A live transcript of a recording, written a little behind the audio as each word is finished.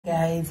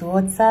Guys,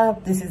 what's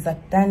up? This is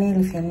Daniel.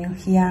 If you're new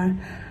here,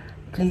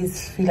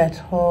 please feel at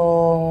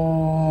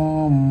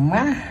home.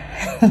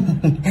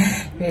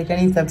 If you're a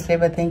returning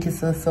subscriber, thank you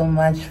so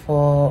much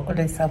for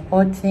always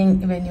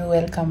supporting. Even you,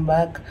 welcome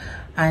back,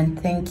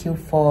 and thank you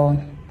for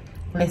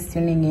always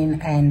tuning in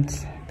and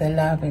the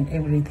love and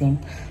everything.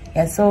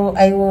 Yeah, so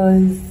I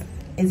was,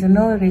 as you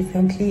know,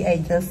 recently I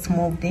just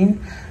moved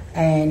in,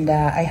 and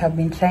I have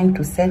been trying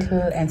to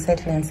settle.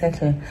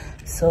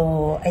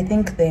 So I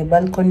think the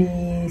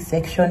balcony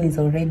section is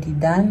already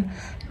done,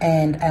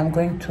 and I'm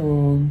going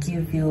to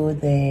give you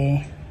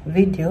the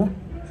video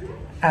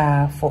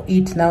for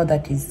it now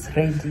that is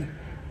ready.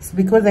 It's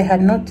because I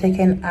had not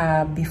taken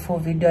a before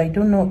video. I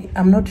don't know,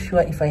 I'm not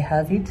sure if I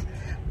have it,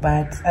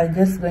 but I'm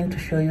just going to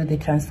show you the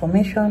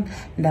transformation,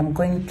 and I'm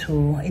going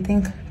to, I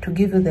think, to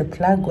give you the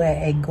plug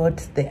where I got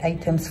the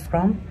items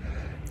from.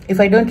 If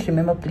I don't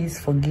remember, please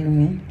forgive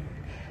me.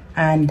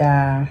 And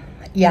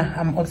yeah,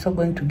 I'm also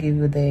going to give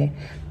you the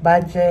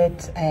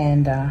budget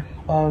and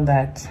all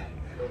that.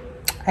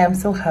 I am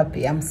so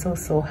happy. I'm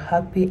so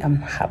happy.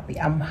 I'm happy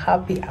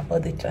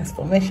about the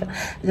transformation.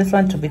 I just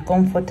want to be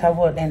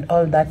comfortable and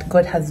all that.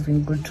 God has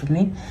been good to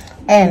me,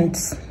 and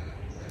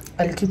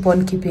I'll keep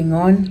on keeping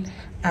on.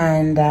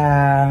 And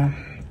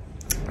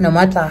no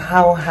matter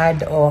how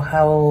hard or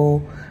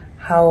how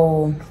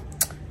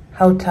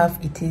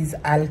tough it is,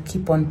 I'll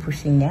keep on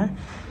pushing. Yeah,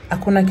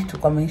 hakuna kitu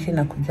kwa maisha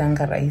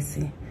inakujanga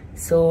rahisi.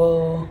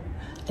 So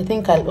I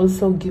think I'll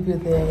also give you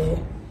the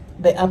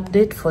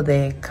update for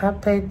the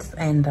carpets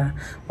and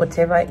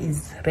whatever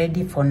is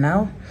ready for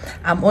now.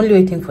 I'm only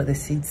waiting for the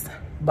seats,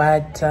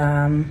 but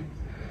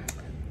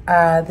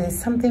there's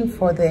something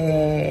for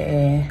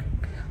the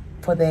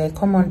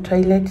common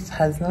toilet. It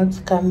has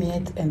not come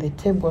yet, and the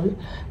table,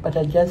 but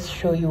I'll just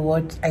show you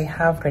what I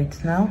have right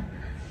now.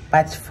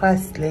 But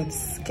first,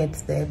 let's get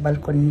the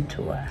balcony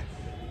tour.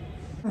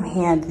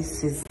 Here,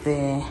 this is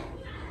the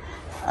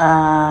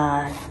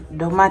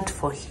doormat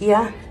for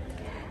here,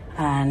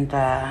 and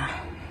I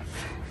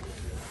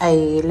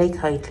like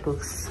how it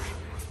looks.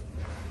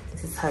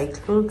 This is how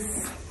it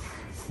looks.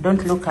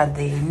 Don't look at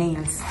the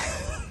nails.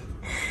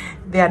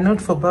 They are not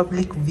for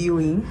public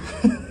viewing.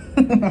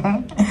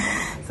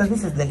 So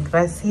this is the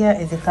grass here.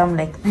 As you come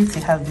like this,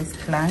 you have this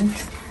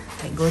plant.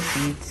 I got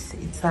it.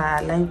 It's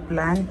a live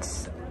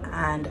plant,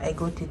 and I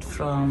got it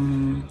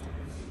from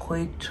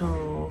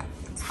Kwetu.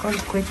 It's called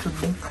Kwetu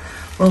Decor,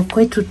 or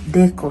Kwetu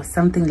Decor,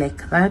 something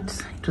like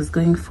that. It was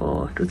going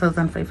for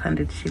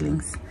 2,500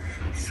 shillings.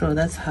 So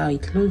that's how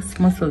it looks.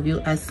 Most of you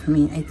asked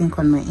me, I think,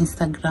 on my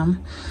Instagram.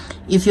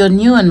 If you're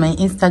new on my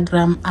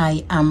Instagram,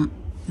 I am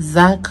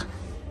Zach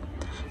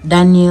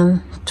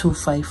Daniel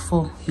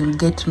 254. You'll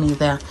get me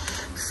there.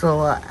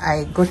 So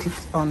I got it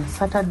on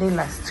Saturday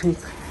last week.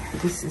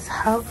 This is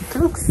how it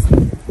looks.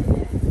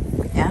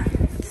 Yeah,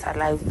 it's a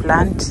live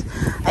plant.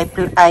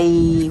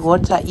 I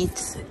water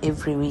it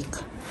every week,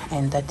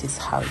 and that is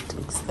how it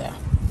looks there.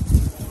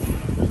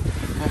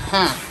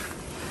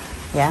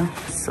 Yeah,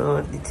 so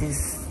it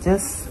is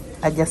just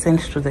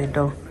adjacent to the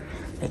door.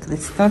 Like,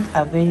 it's not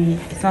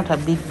a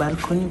big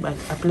balcony, but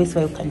a place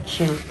where you can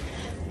chill.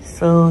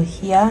 So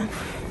here,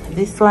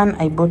 this one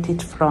I bought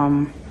it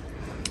from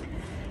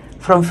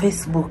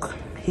Facebook.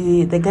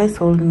 The guy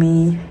sold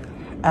me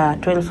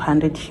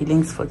 1,200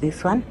 shillings for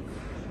this one.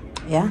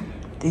 Yeah,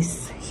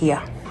 this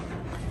here,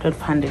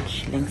 1,200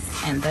 shillings,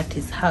 and that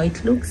is how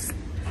it looks.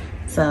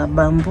 It's a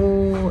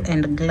bamboo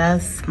and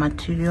glass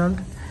material.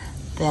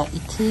 There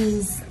it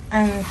is,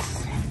 and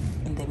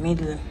in the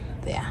middle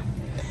there,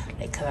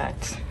 like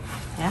that.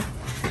 Yeah,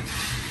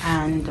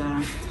 and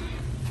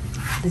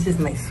this is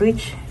my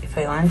switch. If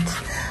I want,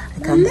 I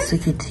can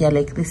switch it here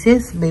like this.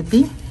 Is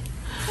baby.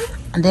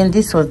 And then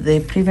this was the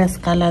previous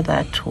color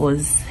that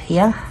was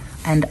here,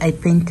 and I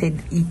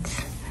painted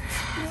it.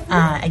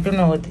 I don't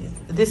know what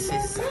this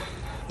is.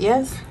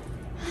 Yes,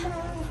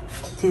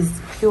 it is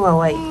pure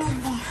white.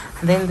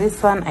 And then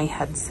this one, I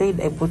had said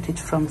I bought it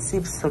from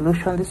Sip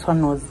Solution. This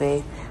one was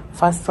the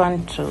first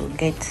one to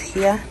get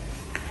here,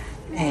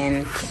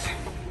 and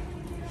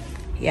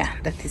yeah,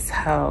 that is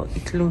how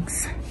it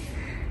looks.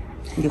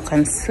 You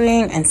can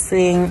swing and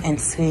swing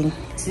and swing.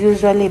 It's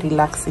usually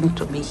relaxing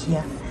to be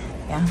here.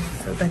 Yeah,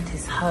 so that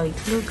is how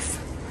it looks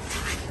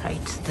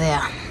right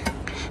there.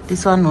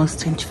 This one was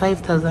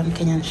 25,000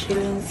 Kenyan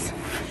shillings,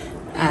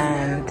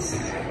 and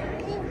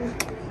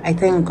I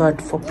thank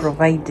God for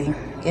providing.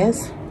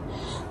 Yes.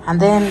 And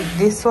then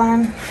this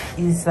one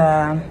is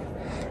a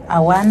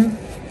one,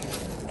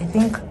 I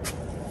think,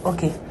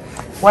 okay,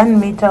 1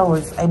 meter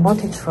was, I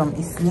bought it from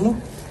Isli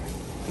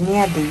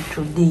near Day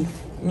to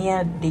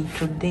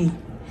Day.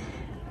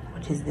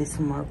 What is this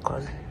more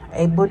called?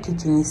 I bought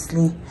it in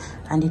Isli,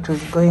 and it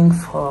was going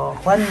for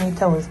 1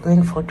 meter was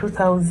going for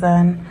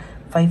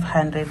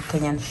 2,500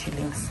 Kenyan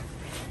shillings.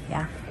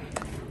 Yeah,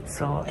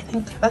 so I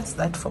think that's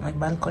that for my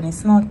balcony.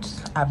 It's not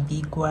a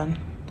big one,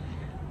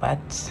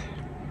 but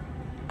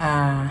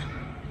a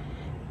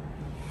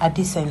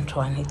decent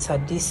one. It's a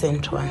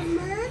decent one.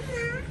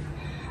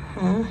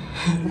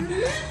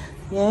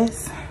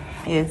 Yes,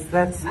 Yes,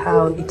 that's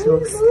how it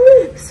looks.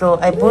 So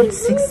I bought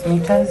 6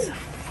 meters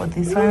for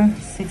this one,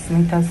 6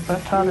 meters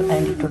total,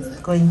 and it was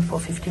going for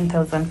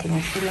 15,000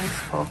 Kenyan shillings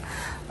for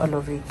all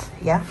of it.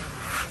 Yeah.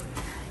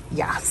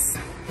 Yes.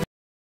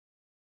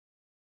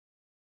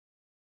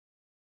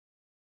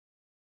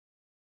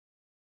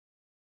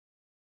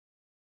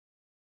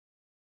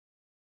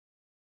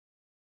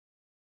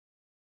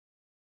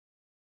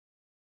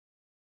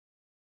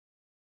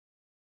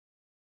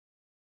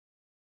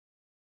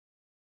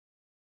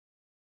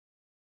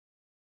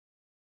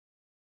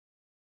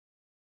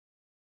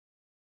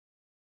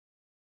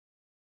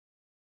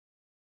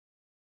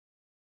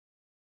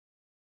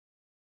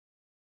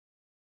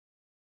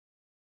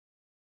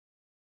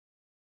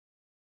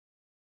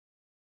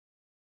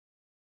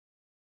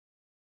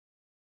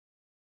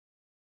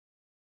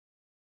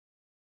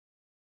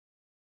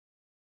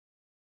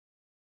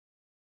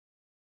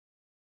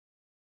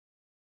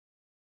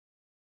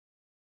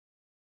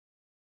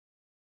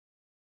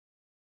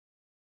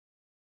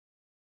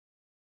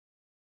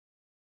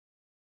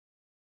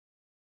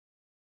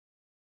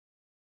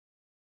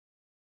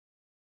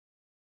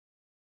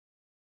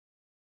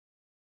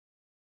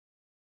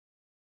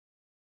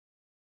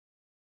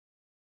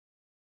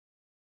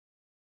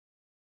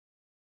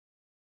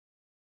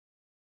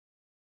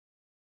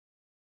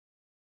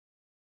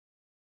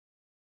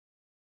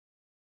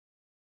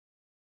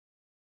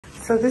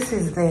 So this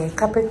is the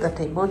carpet that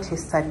I bought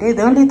yesterday.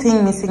 The only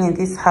thing missing in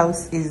this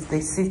house is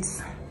the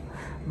seats,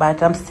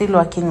 but I'm still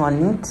working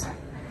on it.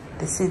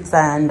 The seats,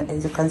 and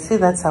as you can see,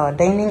 that's our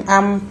dining.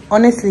 I'm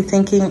honestly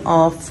thinking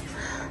of,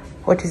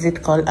 what is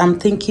it called? I'm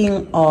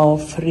thinking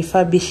of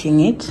refurbishing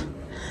it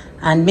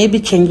and maybe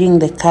changing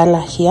the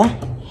color here.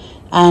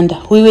 And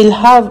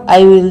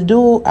I will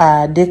do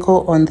a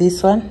deco on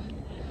this one,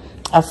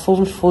 a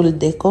full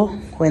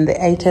deco when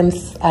the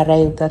items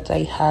arrive that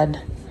I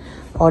had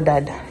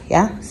ordered.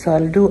 Yeah, so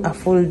I'll do a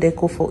full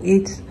deco for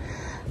it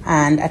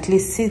and at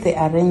least see the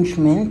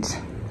arrangement,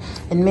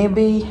 and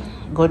maybe,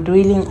 God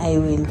willing, I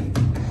will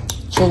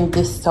change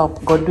this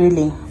top, God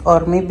willing,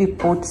 or maybe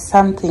put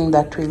something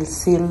that will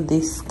seal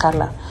this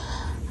color.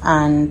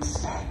 And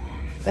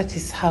that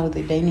is how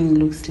the dining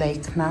looks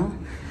like now,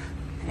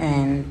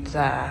 and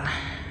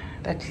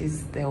that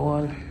is the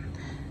wall.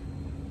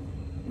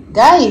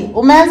 Guy,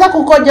 umeanza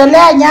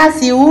kukojolea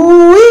nyasi.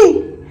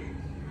 Ui,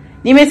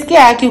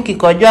 nimesikia haki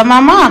ukikojoa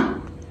mama.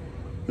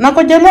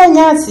 Nakojolea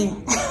nyasi.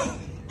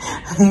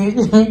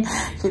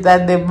 She's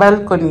at the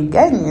balcony.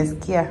 Guy,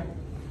 nimesikia.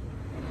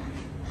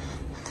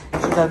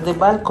 She's at the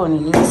balcony.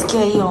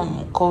 Nimesikia hiyo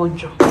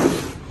mkojo.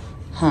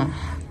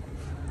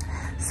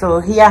 So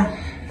here,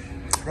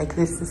 like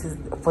this is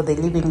for the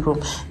living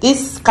room.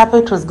 This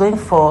carpet was going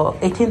for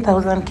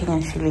 18,000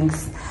 Kenyan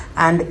shillings,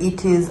 and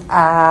it is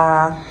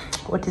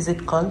what is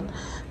it called?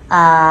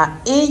 An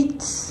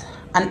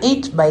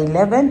 8 by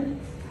 11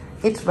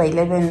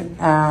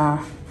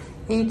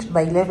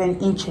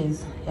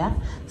 inches. Yeah,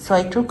 so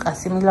I took a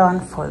similar one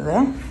for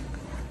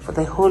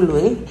the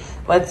hallway,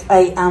 but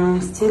I am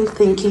still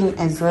thinking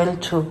as well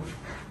to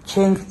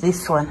change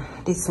this one,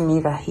 this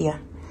mirror here.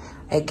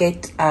 I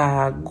get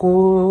a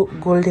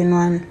golden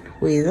one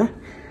with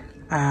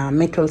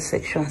metal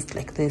sections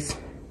like this.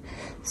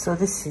 So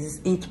this is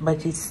it,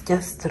 but it's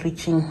just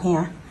reaching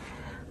here,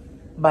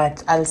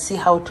 but I'll see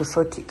how to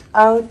sort it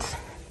out.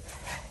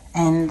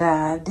 And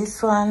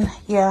this one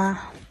here,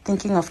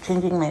 thinking of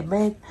changing my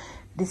bed.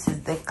 This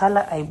is the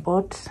color I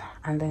bought,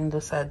 and then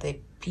those are the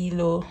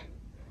pillow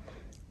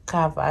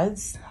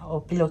covers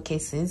or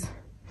pillowcases,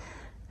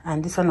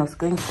 and this one was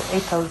going for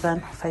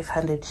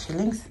 8,500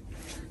 shillings.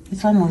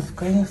 This one was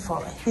going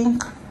for, I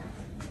think,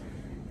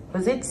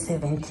 was it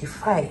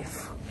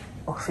 75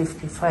 or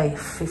 55?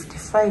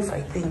 55,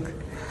 I think.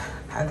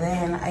 And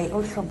then I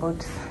also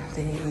bought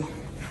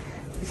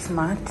this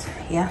mat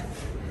here.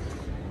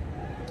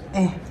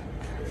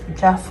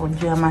 Jafu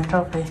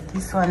Giamatope.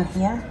 This one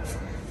here.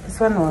 This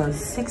one was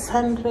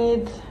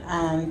 600,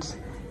 and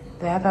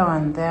the other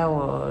one there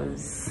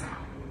was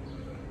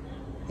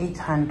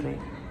 800.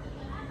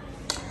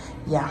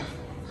 Yeah.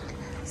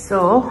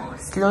 So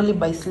slowly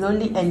by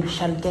slowly, and we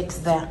shall get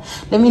there.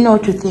 Let me know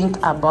what you think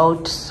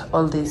about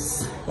all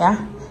this. Yeah,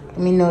 let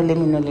me know.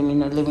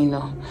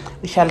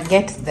 We shall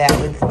get there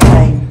with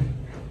time.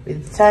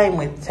 With time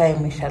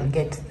we shall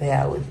get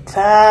there. With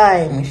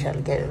time we shall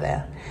get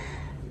there.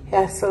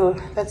 Yeah, so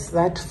that's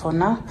that for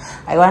now.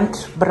 I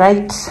want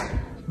bright,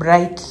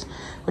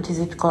 what is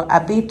it called? A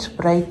bit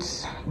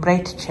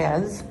bright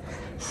chairs.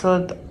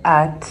 So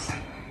at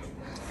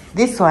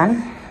this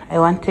one, I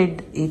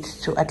wanted it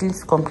to at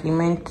least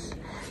complement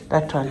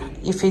that one.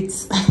 If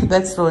it's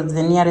that's was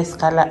the nearest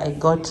color I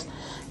got,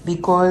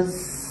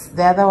 because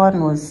the other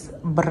one was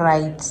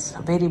bright,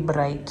 very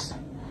bright,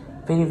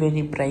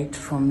 very bright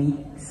for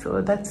me.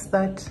 So that's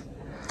that,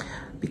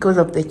 because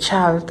of the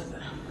child.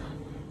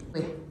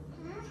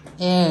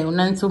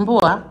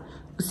 Unanisumbua.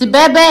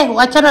 Usibebe,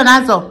 wachana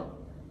nazo.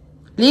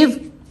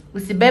 Leave,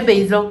 usibebe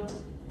hizo.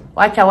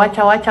 Wacha.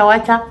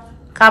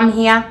 Come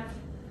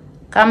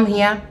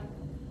here.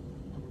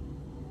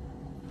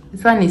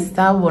 This one is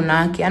stubborn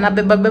yake.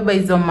 Anabeba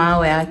hizo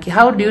mawe yake.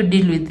 How do you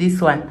deal with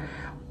this one?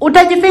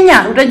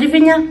 Utajifinya.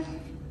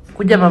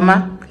 Kuja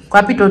mama. Kwa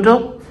wapi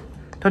Toto?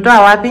 Toto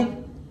wapi?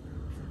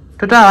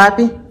 Toto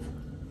wapi?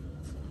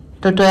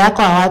 Toto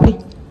yako wapi?